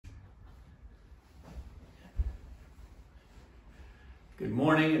Good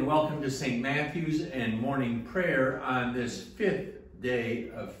morning and welcome to St. Matthew's and morning prayer on this 5th day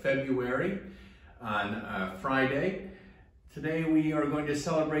of February on Friday. Today we are going to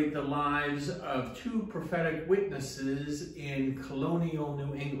celebrate the lives of two prophetic witnesses in colonial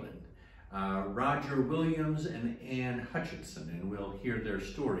New England, Roger Williams and Anne Hutchinson, and we'll hear their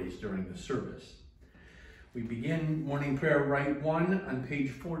stories during the service. We begin morning prayer Rite 1 on page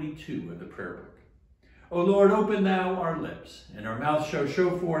 42 of the prayer book. O Lord, open thou our lips, and our mouth shall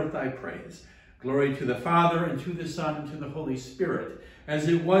show forth thy praise. Glory to the Father, and to the Son, and to the Holy Spirit, as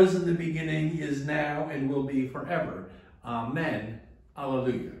it was in the beginning, is now, and will be forever. Amen.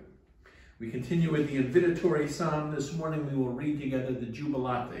 Alleluia. We continue with the invitatory psalm. This morning we will read together the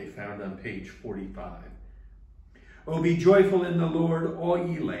Jubilate, found on page 45. O be joyful in the Lord, all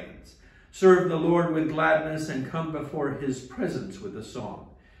ye lands. Serve the Lord with gladness, and come before his presence with a song.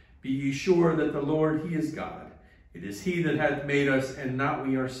 Be ye sure that the Lord, he is God. It is he that hath made us, and not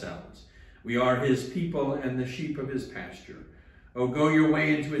we ourselves. We are his people, and the sheep of his pasture. O go your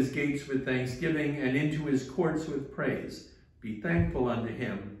way into his gates with thanksgiving, and into his courts with praise. Be thankful unto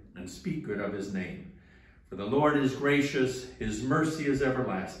him, and speak good of his name. For the Lord is gracious, his mercy is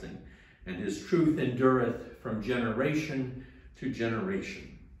everlasting, and his truth endureth from generation to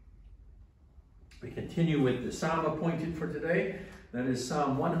generation. We continue with the psalm appointed for today. That is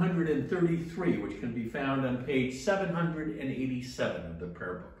Psalm 133, which can be found on page 787 of the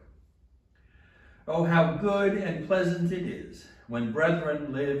prayer book. Oh, how good and pleasant it is when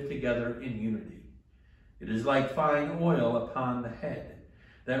brethren live together in unity. It is like fine oil upon the head,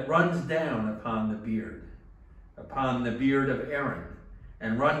 that runs down upon the beard of Aaron,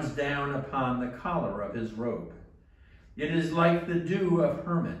 and runs down upon the collar of his robe. It is like the dew of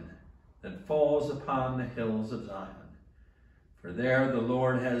Hermon, that falls upon the hills of Zion. For there the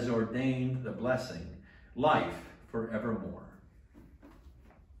Lord has ordained the blessing, life forevermore.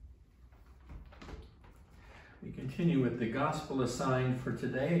 We continue with the gospel assigned for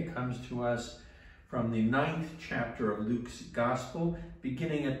today. It comes to us from the 9th chapter of Luke's gospel,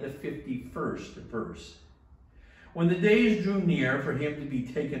 beginning at the 51st verse. When the days drew near for him to be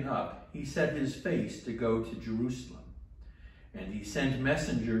taken up, he set his face to go to Jerusalem, and he sent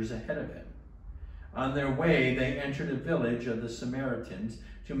messengers ahead of him. On their way, they entered a village of the Samaritans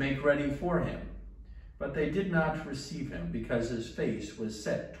to make ready for him. But they did not receive him, because his face was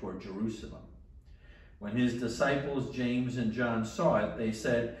set toward Jerusalem. When his disciples James and John saw it, they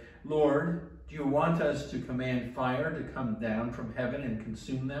said, Lord, do you want us to command fire to come down from heaven and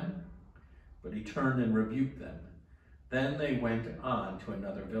consume them? But he turned and rebuked them. Then they went on to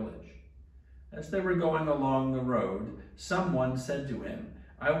another village. As they were going along the road, someone said to him,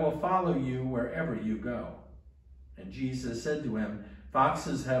 I will follow you wherever you go. And Jesus said to him,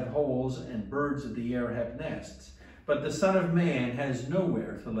 Foxes have holes and birds of the air have nests, but the Son of Man has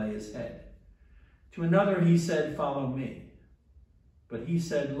nowhere to lay his head. To another he said, Follow me. But he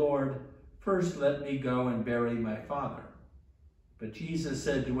said, Lord, first let me go and bury my father. But Jesus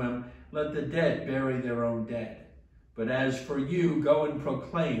said to him, Let the dead bury their own dead. But as for you, go and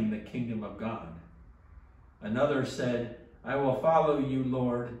proclaim the kingdom of God. Another said, I will follow you,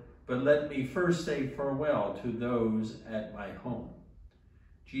 Lord, but let me first say farewell to those at my home.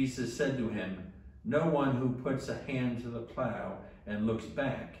 Jesus said to him, No one who puts a hand to the plow and looks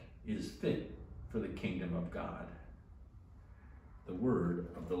back is fit for the kingdom of God. The word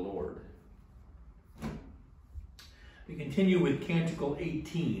of the Lord. We continue with Canticle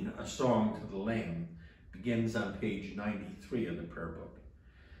 18, a song to the Lamb. Begins on page 93 of the prayer book.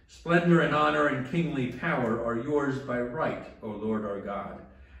 Splendor and honor and kingly power are yours by right, O Lord our God.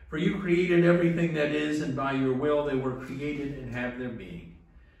 For you created everything that is, and by your will they were created and have their being.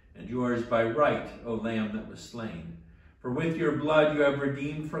 And yours by right, O Lamb that was slain. For with your blood you have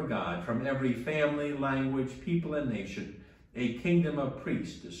redeemed for God from every family, language, people, and nation, a kingdom of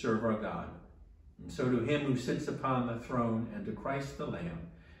priests to serve our God. And so to him who sits upon the throne and to Christ the Lamb,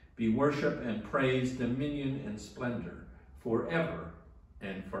 be worship and praise, dominion and splendor, forever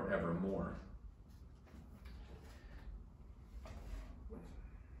and forevermore.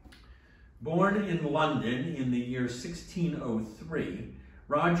 Born in London in the year 1603,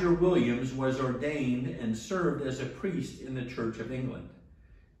 Roger Williams was ordained and served as a priest in the Church of England.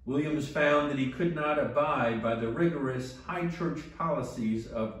 Williams found that he could not abide by the rigorous high church policies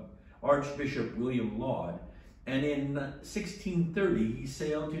of Archbishop William Laud, and in 1630 he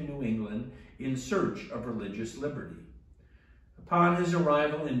sailed to New England in search of religious liberty. Upon his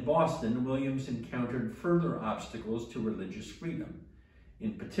arrival in Boston, Williams encountered further obstacles to religious freedom.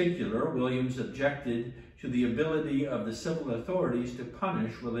 In particular, Williams objected to the ability of the civil authorities to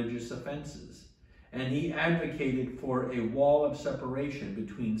punish religious offenses, and he advocated for a wall of separation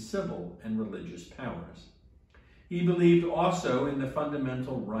between civil and religious powers. He believed also in the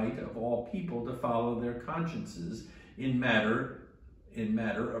fundamental right of all people to follow their consciences in matter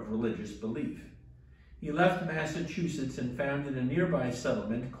of religious belief. He left Massachusetts and founded a nearby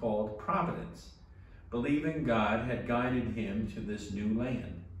settlement called Providence, believing God had guided him to this new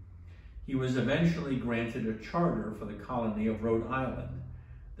land. He was eventually granted a charter for the colony of Rhode Island,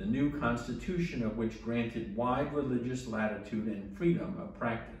 the new constitution of which granted wide religious latitude and freedom of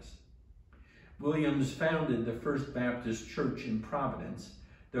practice. Williams founded the First Baptist Church in Providence,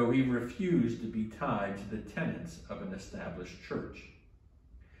 though he refused to be tied to the tenets of an established church.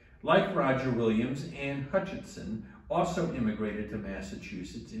 Like Roger Williams, Anne Hutchinson also immigrated to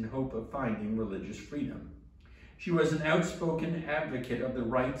Massachusetts in hope of finding religious freedom. She was an outspoken advocate of the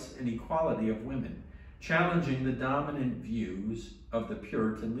rights and equality of women, challenging the dominant views of the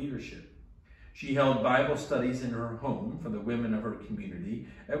Puritan leadership. She held Bible studies in her home for the women of her community,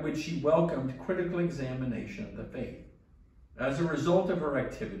 at which she welcomed critical examination of the faith. As a result of her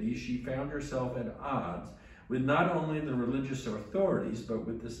activities, she found herself at odds with not only the religious authorities, but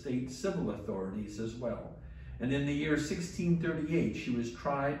with the state civil authorities as well. And in the year 1638, she was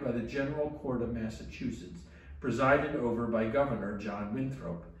tried by the General Court of Massachusetts, presided over by Governor John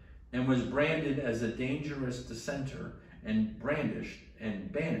Winthrop, and was branded as a dangerous dissenter and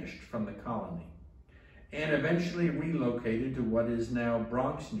banished from the colony. Anne eventually relocated to what is now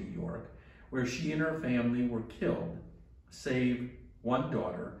Bronx, New York, where she and her family were killed, save one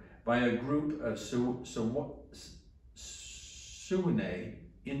daughter, by a group of Sioux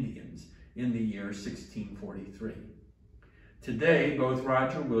Indians in the year 1643. Today, both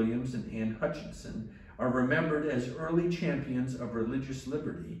Roger Williams and Anne Hutchinson are remembered as early champions of religious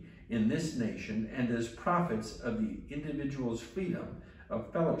liberty in this nation and as prophets of the individual's freedom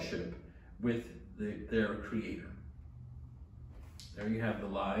of fellowship with their Creator. There you have the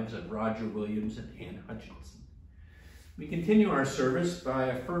lives of Roger Williams and Anne Hutchinson. We continue our service by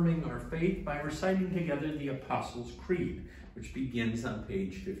affirming our faith by reciting together the Apostles' Creed, which begins on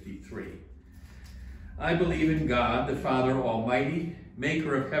page 53. I believe in God, the Father Almighty,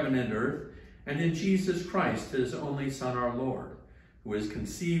 maker of heaven and earth, and in Jesus Christ, his only Son, our Lord, who was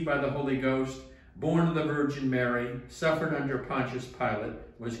conceived by the Holy Ghost, born of the Virgin Mary, suffered under Pontius Pilate,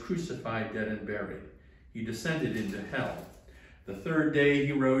 was crucified, dead, and buried. He descended into hell. The third day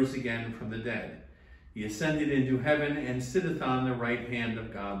he rose again from the dead. He ascended into heaven and sitteth on the right hand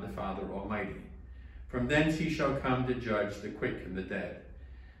of God the Father Almighty. From thence he shall come to judge the quick and the dead.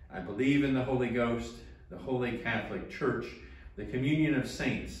 I believe in the Holy Ghost, the Holy Catholic Church, the communion of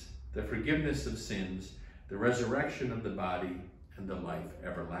saints, the forgiveness of sins, the resurrection of the body, and the life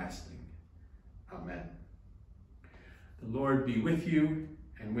everlasting. Amen. The Lord be with you,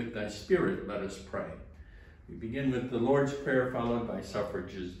 and with thy spirit let us pray. We begin with the Lord's Prayer, followed by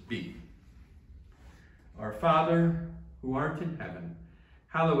suffrages B. Our Father, who art in heaven,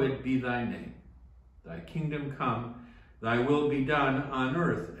 hallowed be thy name. Thy kingdom come, thy will be done on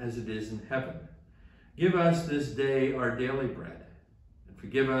earth as it is in heaven. Give us this day our daily bread, and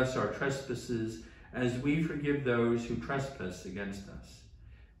forgive us our trespasses as we forgive those who trespass against us.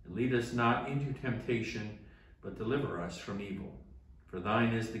 And lead us not into temptation, but deliver us from evil. For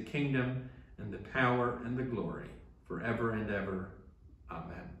thine is the kingdom, and the power, and the glory, forever and ever.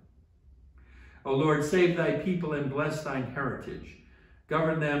 Amen. O Lord, save thy people and bless thine heritage.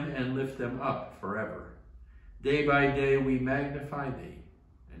 Govern them and lift them up forever. Day by day we magnify thee,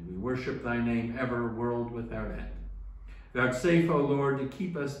 and we worship thy name ever, world without end. Vouchsafe, O Lord, to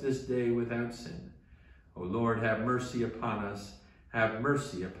keep us this day without sin. O Lord, have mercy upon us. Have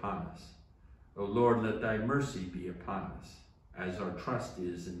mercy upon us. O Lord, let thy mercy be upon us, as our trust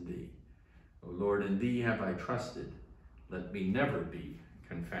is in thee. O Lord, in thee have I trusted. Let me never be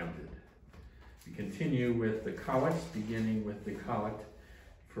confounded. We continue with the collects, beginning with the collect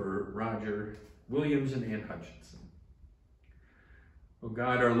for Roger Williams and Anne Hutchinson. O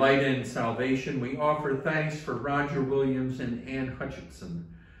God, our light and salvation, we offer thanks for Roger Williams and Anne Hutchinson,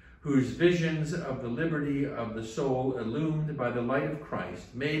 whose visions of the liberty of the soul, illumined by the light of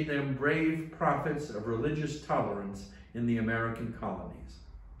Christ, made them brave prophets of religious tolerance in the American colonies.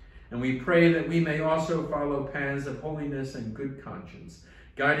 And we pray that we may also follow paths of holiness and good conscience,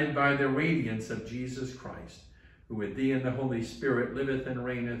 guided by the radiance of Jesus Christ, who with thee and the Holy Spirit liveth and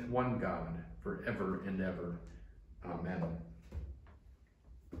reigneth one God, forever and ever. Amen.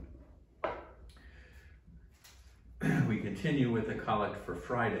 We continue with the collect for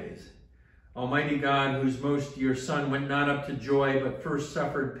Fridays. Almighty God, whose most dear Son went not up to joy, but first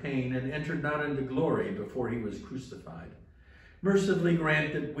suffered pain, and entered not into glory before he was crucified, Mercifully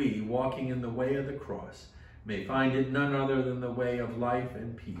grant that we, walking in the way of the cross, may find it none other than the way of life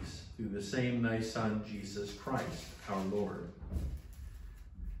and peace, through the same thy Son, Jesus Christ, our Lord.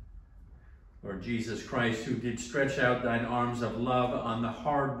 Lord Jesus Christ, who did stretch out thine arms of love on the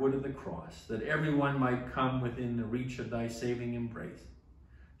hard wood of the cross, that everyone might come within the reach of thy saving embrace,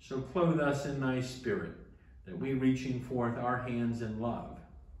 so clothe us in thy Spirit, that we, reaching forth our hands in love,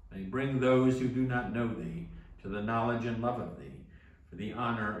 may bring those who do not know thee to the knowledge and love of thee, for the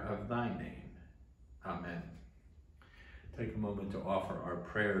honor of thy name. Amen. Take a moment to offer our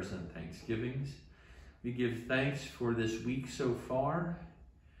prayers and thanksgivings. We give thanks for this week so far.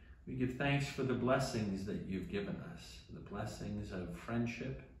 We give thanks for the blessings that you've given us, the blessings of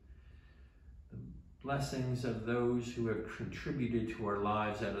friendship, the blessings of those who have contributed to our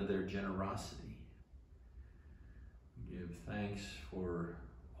lives out of their generosity. We give thanks for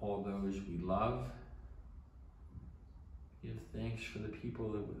all those we love. Give thanks for the people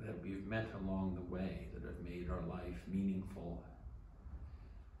that we've met along the way that have made our life meaningful.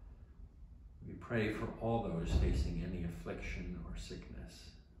 We pray for all those facing any affliction or sickness.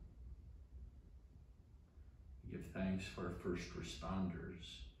 We give thanks for our first responders,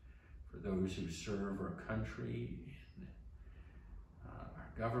 for those who serve our country in our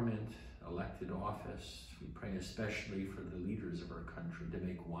government, elected office. We pray especially for the leaders of our country to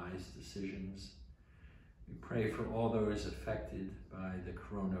make wise decisions. We pray for all those affected by the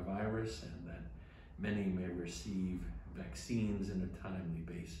coronavirus and that many may receive vaccines in a timely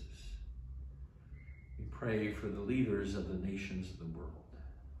basis. We pray for the leaders of the nations of the world.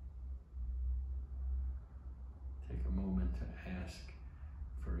 Take a moment to ask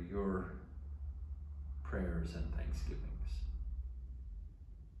for your prayers and thanksgivings.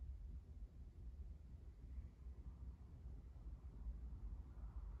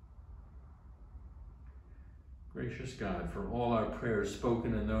 Gracious God, for all our prayers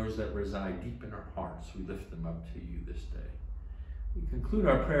spoken and those that reside deep in our hearts, we lift them up to you this day. We conclude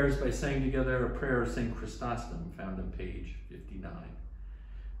our prayers by saying together a prayer of St. Chrysostom, found on page 59.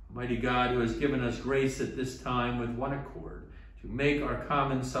 Almighty God, who has given us grace at this time with one accord to make our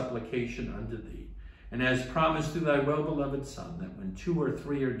common supplication unto thee, and has promised through thy well-beloved Son that when 2 or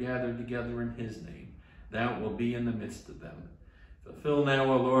 3 are gathered together in his name, thou wilt be in the midst of them. Fulfill now,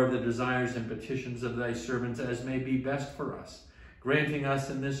 O Lord, the desires and petitions of thy servants as may be best for us, granting us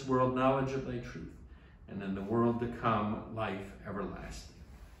in this world knowledge of thy truth, and in the world to come life everlasting.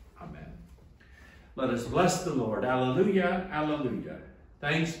 Amen. Let us bless the Lord. Alleluia, alleluia.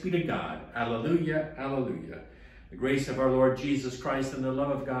 Thanks be to God. Alleluia, alleluia. The grace of our Lord Jesus Christ and the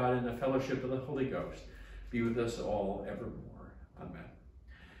love of God and the fellowship of the Holy Ghost be with us all evermore. Amen.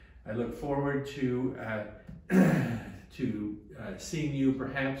 I look forward to seeing you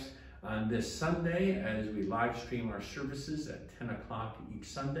perhaps on this Sunday as we live stream our services at 10 o'clock each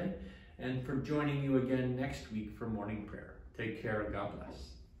Sunday, and for joining you again next week for morning prayer. Take care and God bless.